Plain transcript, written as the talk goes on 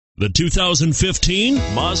The 2015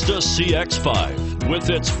 Mazda CX-5.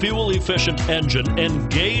 With its fuel-efficient engine,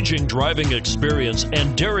 engaging driving experience,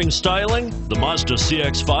 and daring styling, the Mazda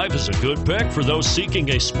CX-5 is a good pick for those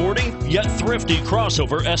seeking a sporty yet thrifty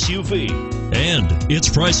crossover SUV. and it's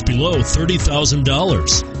priced below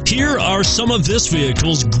 $30,000. Here are some of this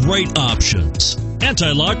vehicle's great options: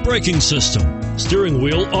 anti-lock braking system, Steering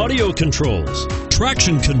wheel audio controls,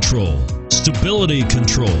 traction control, stability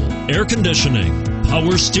control, air conditioning,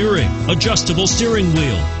 power steering, adjustable steering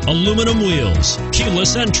wheel, aluminum wheels,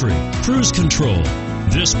 keyless entry, cruise control.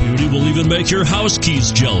 This beauty will even make your house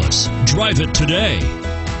keys jealous. Drive it today.